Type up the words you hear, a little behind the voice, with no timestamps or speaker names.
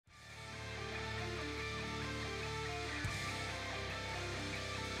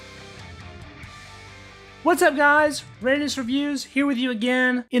What's up guys, Readiness Reviews here with you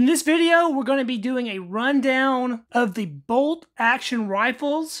again. In this video, we're going to be doing a rundown of the bolt action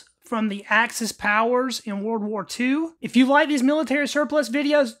rifles from the Axis powers in World War II. If you like these military surplus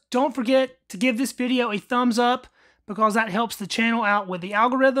videos, don't forget to give this video a thumbs up because that helps the channel out with the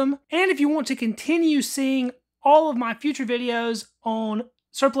algorithm. And if you want to continue seeing all of my future videos on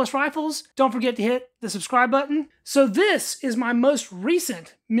surplus rifles, don't forget to hit the subscribe button. So this is my most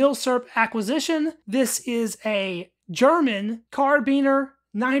recent Milsurp acquisition. This is a German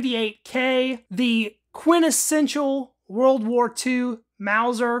Kar98k, the quintessential World War II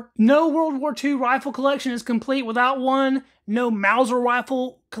Mauser. No World War II rifle collection is complete without one. No Mauser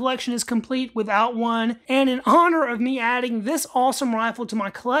rifle collection is complete without one. And in honor of me adding this awesome rifle to my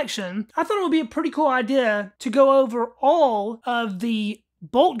collection, I thought it would be a pretty cool idea to go over all of the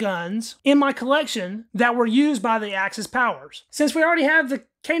bolt guns in my collection that were used by the Axis powers. Since we already have the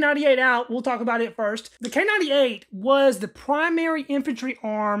K98 out, we'll talk about it first. The K98 was the primary infantry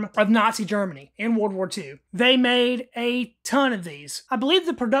arm of Nazi Germany in World War II. They made a ton of these. I believe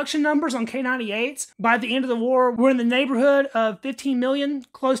the production numbers on K98s by the end of the war were in the neighborhood of 15 million,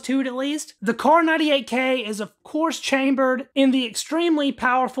 close to it at least. The Kar98k is of course chambered in the extremely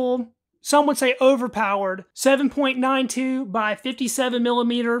powerful, some would say overpowered, 7.92 by 57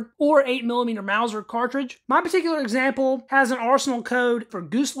 millimeter or 8 millimeter Mauser cartridge. My particular example has an arsenal code for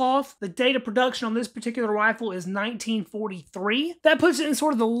Gustloff. The date of production on this particular rifle is 1943. That puts it in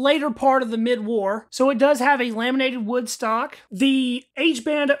sort of the later part of the mid-war. So it does have a laminated wood stock. The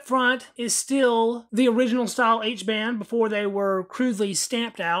H-band up front is still the original style H-band before they were crudely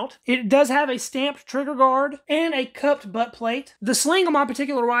stamped out. It does have a stamped trigger guard and a cupped butt plate. The sling on my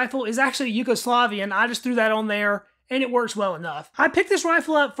particular rifle is actually Yugoslavian. I just threw that on there and it works well enough. I picked this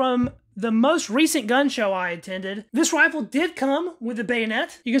rifle up from the most recent gun show I attended. This rifle did come with a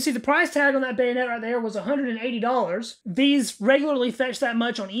bayonet. You can see the price tag on that bayonet right there was $180. These regularly fetch that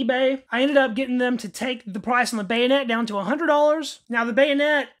much on eBay. I ended up getting them to take the price on the bayonet down to $100. Now the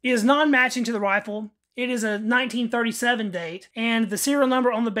bayonet is non-matching to the rifle. It is a 1937 date, and the serial number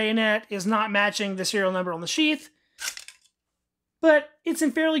on the bayonet is not matching the serial number on the sheath, but it's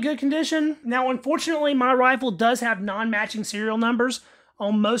in fairly good condition. Now, unfortunately, my rifle does have non-matching serial numbers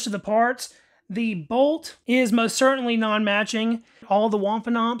on most of the parts. The bolt is most certainly non-matching. All the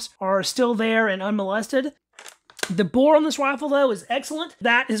wampanops are still there and unmolested. The bore on this rifle, though, is excellent.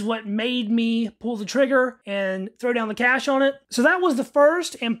 That is what made me pull the trigger and throw down the cash on it. So that was the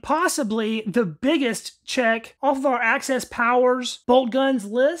first and possibly the biggest check off of our Axis Powers bolt guns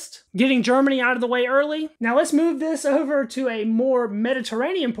list, getting Germany out of the way early. Now let's move this over to a more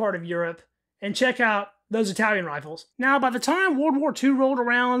Mediterranean part of Europe and check out those Italian rifles. Now, by the time World War II rolled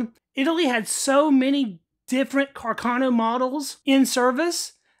around, Italy had so many different Carcano models in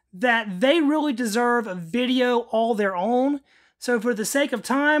service that they really deserve a video all their own. So for the sake of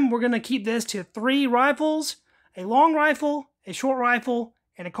time, we're going to keep this to 3 rifles: a long rifle, a short rifle,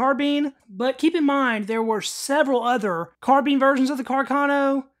 and a carbine. But keep in mind, there were several other carbine versions of the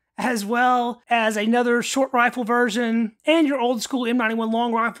Carcano, as well as another short rifle version, and your old school M91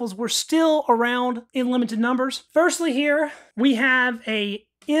 long rifles were still around in limited numbers. Firstly here, we have a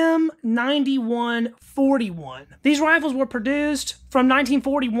M9141. These rifles were produced from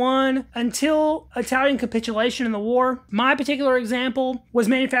 1941 until Italian capitulation in the war. My particular example was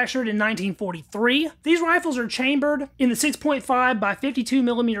manufactured in 1943. These rifles are chambered in the 6.5 by 52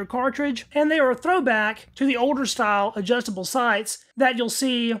 millimeter cartridge, and they are a throwback to the older style adjustable sights that you'll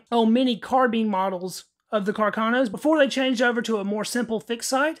see on many carbine models of the Carcanos before they changed over to a more simple fixed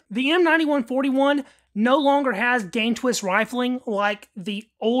sight. The M9141 no longer has gain twist rifling like the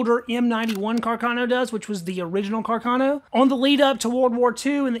older M91 Carcano does, which was the original Carcano. On the lead up to World War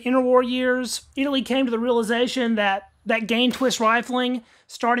II in the interwar years, Italy came to the realization that gain twist rifling,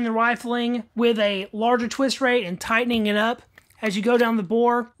 starting the rifling with a larger twist rate and tightening it up as you go down the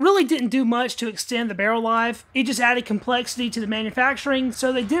bore, really didn't do much to extend the barrel life. It just added complexity to the manufacturing,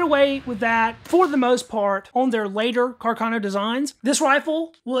 so they did away with that for the most part on their later Carcano designs. This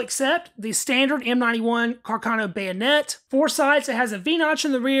rifle will accept the standard M91 Carcano bayonet, 4 sights. It has a V-notch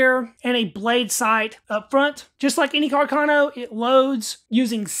in the rear and a blade sight up front. Just like any Carcano, it loads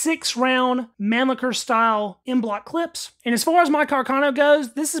using 6-round Mannlicher-style M-block clips. And as far as my Carcano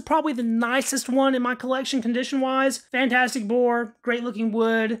goes, this is probably the nicest one in my collection condition-wise. Fantastic bore, great looking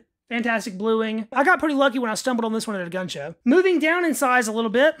wood, fantastic bluing. I got pretty lucky when I stumbled on this one at a gun show. Moving down in size a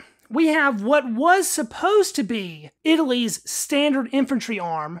little bit, we have what was supposed to be Italy's standard infantry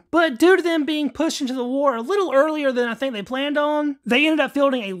arm, but due to them being pushed into the war a little earlier than I think they planned on, they ended up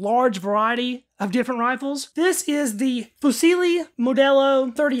fielding a large variety of different rifles. This is the Fucili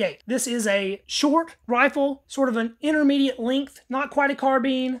Modello 38. This is a short rifle, sort of an intermediate length, not quite a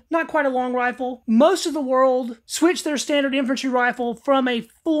carbine, not quite a long rifle. Most of the world switched their standard infantry rifle from a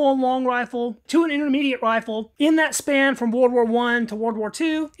full-on long rifle to an intermediate rifle in that span from World War I to World War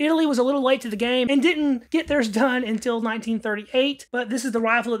II. Italy was a little late to the game and didn't get theirs done until 1938, but this is the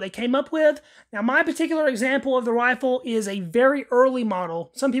rifle that they came up with. Now, my particular example of the rifle is a very early model.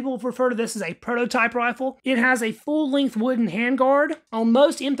 Some people refer to this as a prototype rifle. It has a full-length wooden handguard. On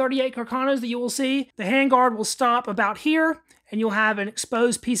most M38 Carcanos that you will see, the handguard will stop about here, and you'll have an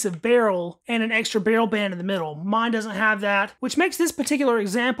exposed piece of barrel and an extra barrel band in the middle. Mine doesn't have that, which makes this particular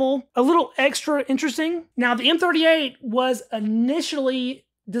example a little extra interesting. Now, the M38 was initially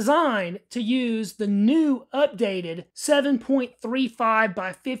designed to use the new updated 7.35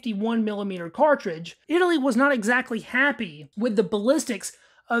 by 51 millimeter cartridge. Italy was not exactly happy with the ballistics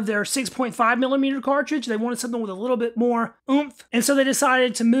of their 6.5 millimeter cartridge. They wanted something with a little bit more oomph, and so they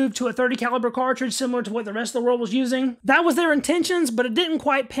decided to move to a 30 caliber cartridge similar to what the rest of the world was using. That was their intentions, but it didn't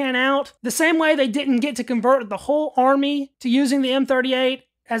quite pan out. The same way they didn't get to convert the whole army to using the M38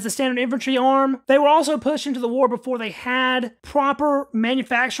 as the standard infantry arm. They were also pushed into the war before they had proper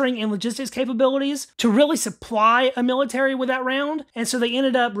manufacturing and logistics capabilities to really supply a military with that round. And so they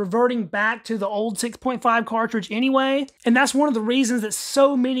ended up reverting back to the old 6.5 cartridge anyway. And that's one of the reasons that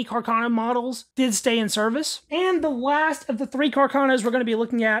so many Carcano models did stay in service. And the last of the three Carcanos we're going to be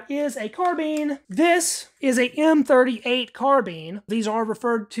looking at is a carbine. This is a M38 carbine. These are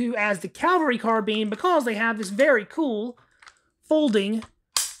referred to as the cavalry carbine because they have this very cool folding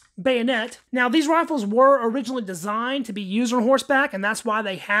bayonet. Now, these rifles were originally designed to be used on horseback, and that's why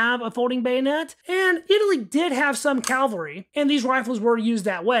they have a folding bayonet. And Italy did have some cavalry, and these rifles were used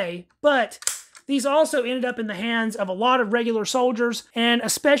that way, but these also ended up in the hands of a lot of regular soldiers, and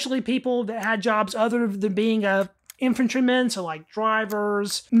especially people that had jobs other than being a infantrymen, so like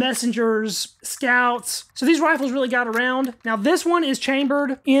drivers, messengers, scouts. So these rifles really got around. Now this one is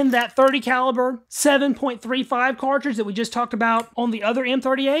chambered in that 30 caliber 7.35 cartridge that we just talked about on the other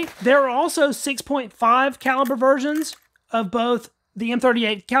M38. There are also 6.5 caliber versions of both the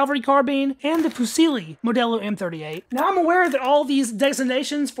M38 Cavalry Carbine and the Fucili Modello M38. Now, I'm aware that all these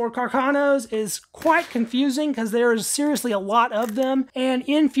designations for Carcanos is quite confusing because there is seriously a lot of them, and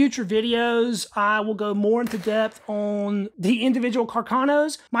in future videos I will go more into depth on the individual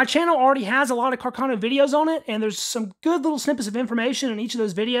Carcanos. My channel already has a lot of Carcano videos on it, and there's some good little snippets of information in each of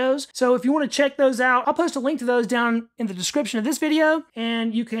those videos, so if you want to check those out, I'll post a link to those down in the description of this video,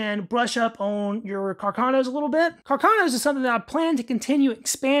 and you can brush up on your Carcanos a little bit. Carcanos is something that I plan to continue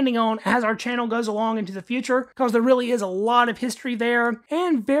expanding on as our channel goes along into the future, because there really is a lot of history there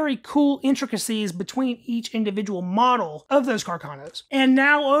and very cool intricacies between each individual model of those Carcanos. And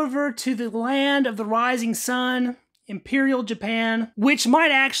now over to the land of the rising sun, Imperial Japan, which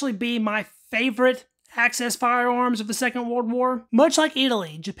might actually be my favorite access firearms of the Second World War. Much like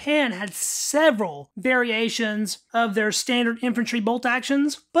Italy, Japan had several variations of their standard infantry bolt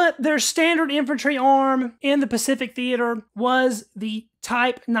actions, but their standard infantry arm in the Pacific Theater was the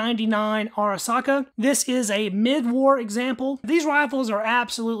Type 99 Arasaka. This is a mid-war example. These rifles are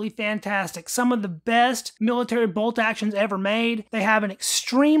absolutely fantastic. Some of the best military bolt actions ever made. They have an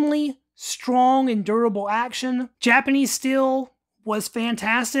extremely strong and durable action. Japanese steel was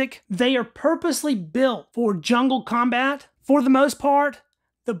fantastic. They are purposely built for jungle combat. For the most part,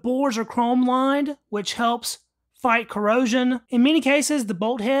 the bores are chrome lined, which helps fight corrosion. In many cases, the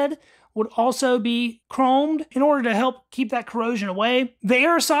bolt head would also be chromed in order to help keep that corrosion away. The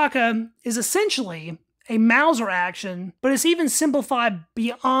Arasaka is essentially a Mauser action, but it's even simplified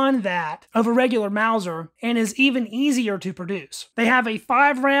beyond that of a regular Mauser and is even easier to produce. They have a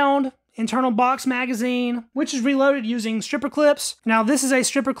 5-round internal box magazine, which is reloaded using stripper clips. Now, this is a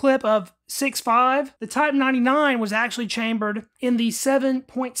stripper clip of 6.5. The Type 99 was actually chambered in the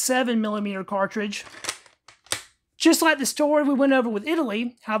 7.7 millimeter cartridge. Just like the story we went over with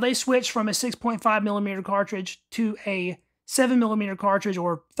Italy, how they switched from a 6.5 millimeter cartridge to a 7 millimeter cartridge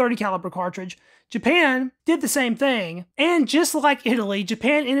or 30 caliber cartridge, Japan did the same thing, and just like Italy,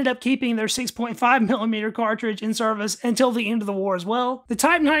 Japan ended up keeping their 6.5 millimeter cartridge in service until the end of the war as well. The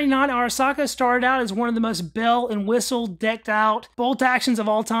Type 99 Arasaka started out as one of the most bell and whistle decked out bolt actions of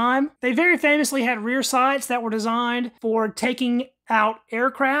all time. They very famously had rear sights that were designed for taking out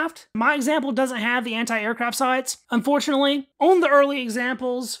aircraft. My example doesn't have the anti-aircraft sights, unfortunately. On the early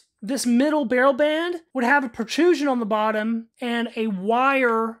examples, this middle barrel band would have a protrusion on the bottom and a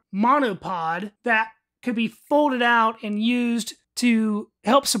wire monopod that could be folded out and used to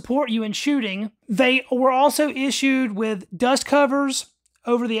help support you in shooting. They were also issued with dust covers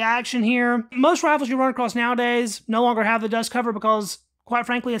over the action here. Most rifles you run across nowadays no longer have the dust cover because, quite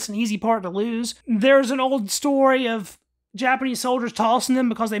frankly, it's an easy part to lose. There's an old story of Japanese soldiers tossing them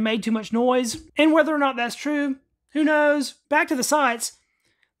because they made too much noise. And whether or not that's true, who knows? Back to the sights.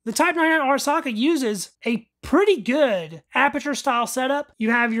 The Type 99 Arisaka uses a pretty good aperture style setup.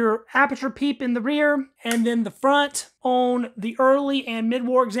 You have your aperture peep in the rear, and then the front on the early and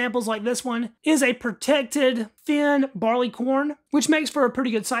mid-war examples like this one is a protected thin barley corn, which makes for a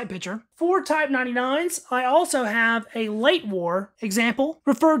pretty good sight picture. For Type 99s, I also have a late war example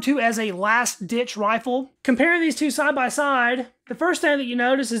referred to as a last ditch rifle. Comparing these two side by side, the first thing that you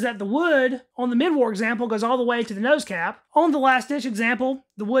notice is that the wood on the mid-war example goes all the way to the nose cap. On the last ditch example,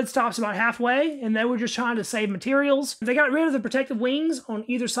 the wood stops about halfway, and they were just trying to save materials. They got rid of the protective wings on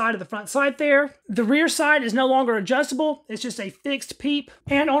either side of the front sight there. The rear sight is no longer adjustable. It's just a fixed peep.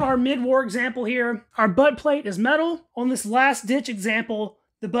 And on our mid-war example here, our butt plate is metal. On this last ditch example,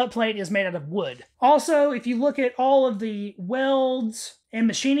 the butt plate is made out of wood. Also, if you look at all of the welds and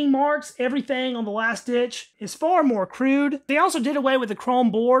machining marks, everything on the last ditch is far more crude. They also did away with the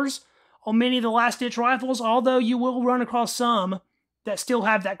chrome bores on many of the last ditch rifles, although you will run across some that still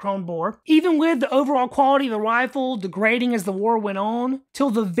have that chrome bore. Even with the overall quality of the rifle degrading as the war went on,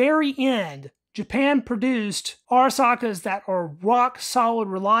 till the very end, Japan produced Arisakas that are rock solid,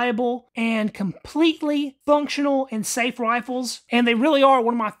 reliable, and completely functional and safe rifles. And they really are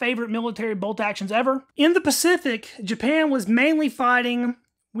one of my favorite military bolt actions ever. In the Pacific, Japan was mainly fighting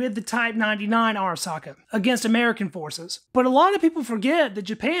with the Type 99 Arisaka against American forces. But a lot of people forget that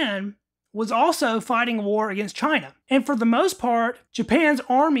Japan was also fighting a war against China. And for the most part, Japan's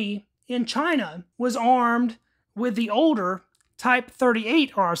army in China was armed with the older Type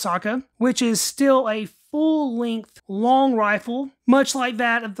 38 Arisaka, which is still a full-length long rifle, much like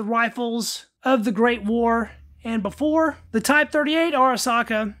that of the rifles of the Great War and before. The Type 38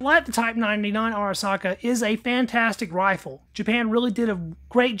 Arisaka, like the Type 99 Arisaka, is a fantastic rifle. Japan really did a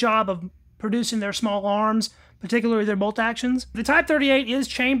great job of producing their small arms, particularly their bolt actions. The Type 38 is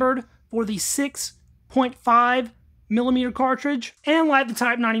chambered for the 6.5mm cartridge, and like the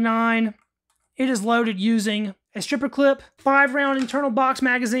Type 99, it is loaded using a stripper clip, 5-round internal box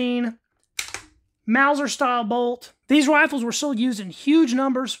magazine, Mauser style bolt. These rifles were still used in huge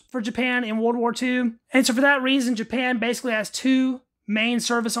numbers for Japan in World War II, and so for that reason, Japan basically has two main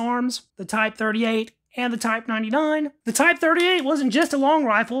service arms, the Type 38 and the Type 99. The Type 38 wasn't just a long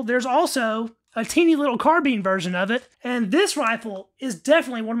rifle, there's also a teeny little carbine version of it, and this rifle is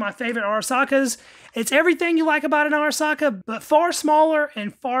definitely one of my favorite Arisakas. It's everything you like about an Arisaka, but far smaller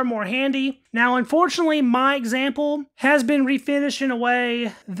and far more handy. Now, unfortunately, my example has been refinished in a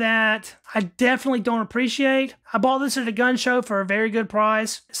way that I definitely don't appreciate. I bought this at a gun show for a very good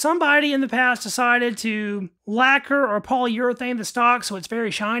price. Somebody in the past decided to lacquer or polyurethane the stock so it's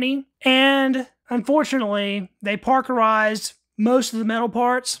very shiny, and unfortunately, they parkerized most of the metal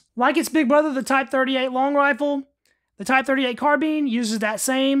parts. Like its big brother, the Type 38 long rifle, the Type 38 carbine uses that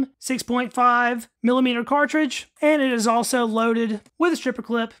same 6.5mm cartridge, and it is also loaded with a stripper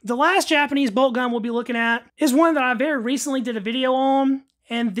clip. The last Japanese bolt gun we'll be looking at is one that I very recently did a video on,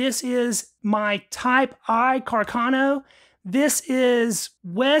 and this is my Type I Carcano. This is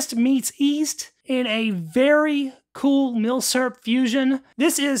West meets East in a very cool Milsurp fusion.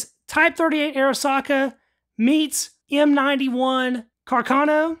 This is Type 38 Arisaka meets M91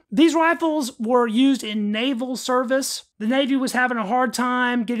 Carcano. These rifles were used in naval service. The Navy was having a hard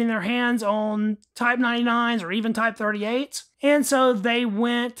time getting their hands on Type 99s or even Type 38s. And so they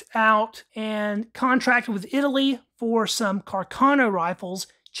went out and contracted with Italy for some Carcano rifles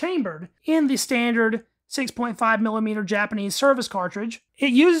chambered in the standard 6.5mm Japanese service cartridge.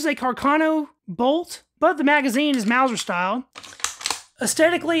 It uses a Carcano bolt, but the magazine is Mauser style.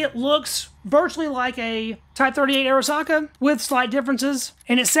 Aesthetically, it looks virtually like a Type 38 Arisaka with slight differences.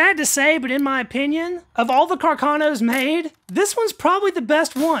 And it's sad to say, but in my opinion, of all the Carcanos made, this one's probably the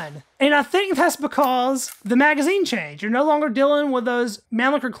best one. And I think that's because the magazine changed. You're no longer dealing with those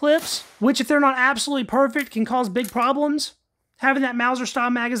Mannlicher clips, which if they're not absolutely perfect can cause big problems. Having that Mauser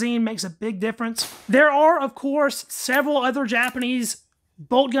style magazine makes a big difference. There are, of course, several other Japanese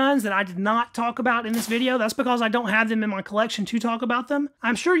bolt guns that I did not talk about in this video. That's because I don't have them in my collection to talk about them.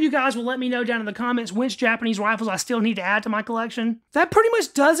 I'm sure you guys will let me know down in the comments which Japanese rifles I still need to add to my collection. That pretty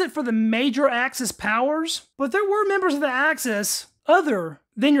much does it for the major Axis powers, but there were members of the Axis other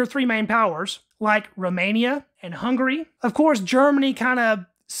than your three main powers, like Romania and Hungary. Of course, Germany kind of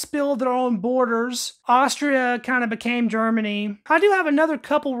spilled their own borders. Austria kind of became Germany. I do have another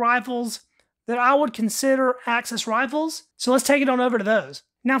couple rifles that I would consider access rifles, so let's take it on over to those.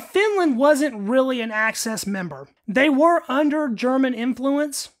 Now, Finland wasn't really an Axis member. They were under German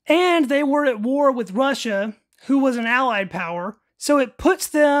influence, and they were at war with Russia, who was an allied power, so it puts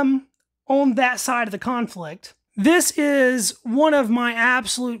them on that side of the conflict. This is one of my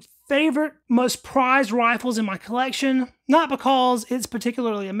absolute favorite, most prized rifles in my collection, not because it's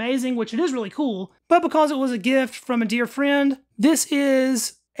particularly amazing, which it is really cool, but because it was a gift from a dear friend. This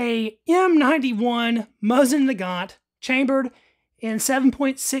is a M91 Mosin Nagant, chambered in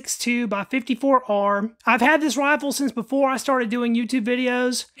 7.62 by 54R. I've had this rifle since before I started doing YouTube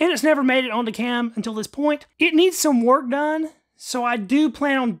videos, and it's never made it onto cam until this point. It needs some work done, so I do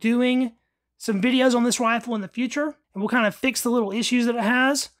plan on doing some videos on this rifle in the future, and we'll kind of fix the little issues that it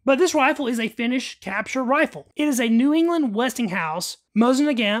has. But this rifle is a Finnish capture rifle. It is a New England Westinghouse Mosin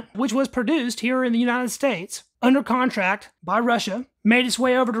Nagant, which was produced here in the United States under contract by Russia, made its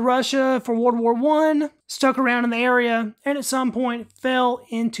way over to Russia for World War I, stuck around in the area, and at some point fell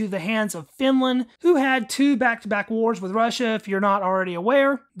into the hands of Finland, who had two back-to-back wars with Russia, if you're not already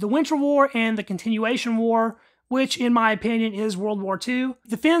aware. The Winter War and the Continuation War, which in my opinion is World War II.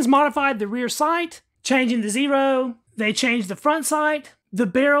 The Finns modified the rear sight, changing the zero. They changed the front sight. The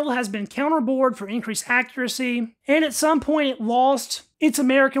barrel has been counterbored for increased accuracy, and at some point it lost its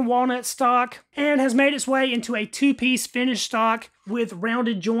American walnut stock and has made its way into a two-piece Finnish stock with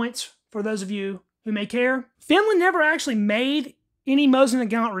rounded joints, for those of you who may care. Finland never actually made any Mosin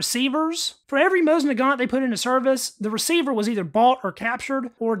Nagant receivers. For every Mosin Nagant they put into service, the receiver was either bought or captured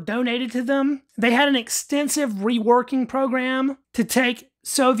or donated to them. They had an extensive reworking program to take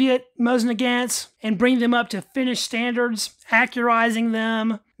Soviet Mosin Nagants and bring them up to Finnish standards, accurizing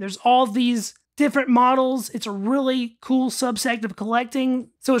them. There's all these different models. It's a really cool subsect of collecting,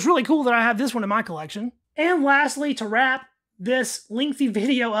 so it's really cool that I have this one in my collection. And lastly, to wrap this lengthy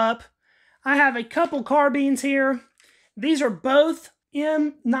video up, I have a couple carbines here. These are both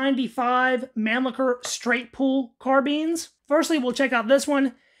M95 Mannlicher straight pull carbines. Firstly, we'll check out this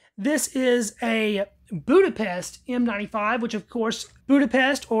one. This is a Budapest M95, which of course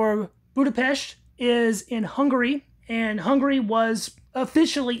Budapest is in Hungary, and Hungary was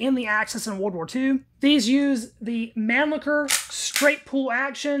officially in the Axis in World War II. These use the Mannlicher straight pull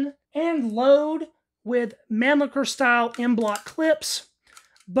action and load with Mannlicher style M-block clips.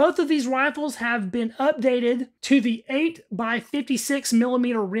 Both of these rifles have been updated to the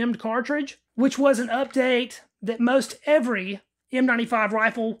 8x56mm rimmed cartridge, which was an update that most every M95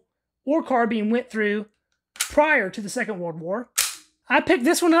 rifle or carbine went through prior to the Second World War. I picked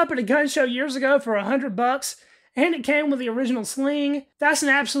this one up at a gun show years ago for $100, and it came with the original sling. That's an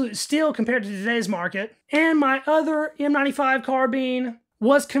absolute steal compared to today's market. And my other M95 carbine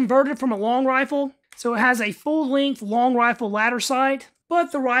was converted from a long rifle, so it has a full-length long rifle ladder sight,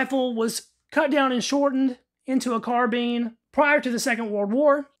 but the rifle was cut down and shortened into a carbine prior to the Second World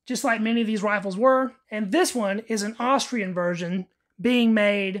War, just like many of these rifles were. And this one is an Austrian version being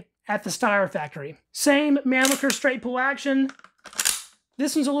made at the Steyr factory. Same Mannlicher straight pull action.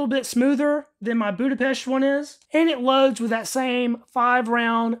 This one's a little bit smoother than my Budapest one is, and it loads with that same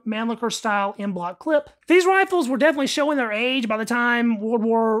 5-round Mannlicher style M-block clip. These rifles were definitely showing their age by the time World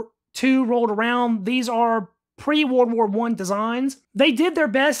War II rolled around. These are pre-World War I designs. They did their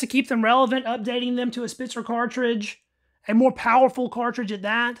best to keep them relevant, updating them to a Spitzer cartridge, a more powerful cartridge at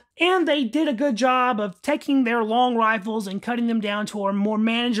that. And they did a good job of taking their long rifles and cutting them down to a more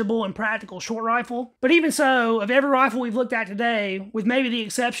manageable and practical short rifle. But even so, of every rifle we've looked at today, with maybe the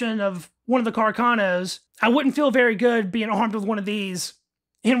exception of one of the Carcanos, I wouldn't feel very good being armed with one of these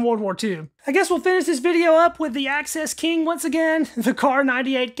in World War II. I guess we'll finish this video up with the Access King once again, the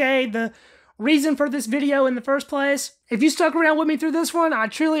Kar98k, the reason for this video in the first place. If you stuck around with me through this one, I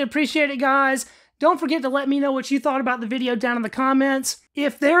truly appreciate it, guys. Don't forget to let me know what you thought about the video down in the comments.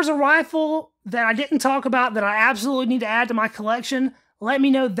 If there's a rifle that I didn't talk about that I absolutely need to add to my collection, let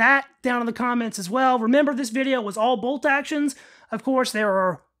me know that down in the comments as well. Remember, this video was all bolt actions. Of course, there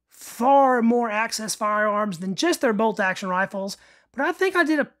are far more Access firearms than just their bolt action rifles, but I think I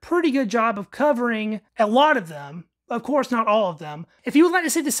did a pretty good job of covering a lot of them. Of course, not all of them. If you would like to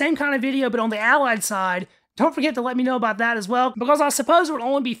see the same kind of video, but on the Allied side, don't forget to let me know about that as well, because I suppose it would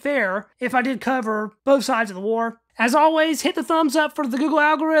only be fair if I did cover both sides of the war. As always, hit the thumbs up for the Google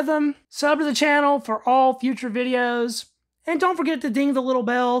algorithm, sub to the channel for all future videos, and don't forget to ding the little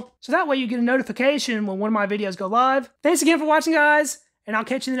bell, so that way you get a notification when one of my videos go live. Thanks again for watching, guys, and I'll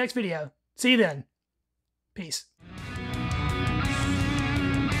catch you in the next video. See you then. Peace.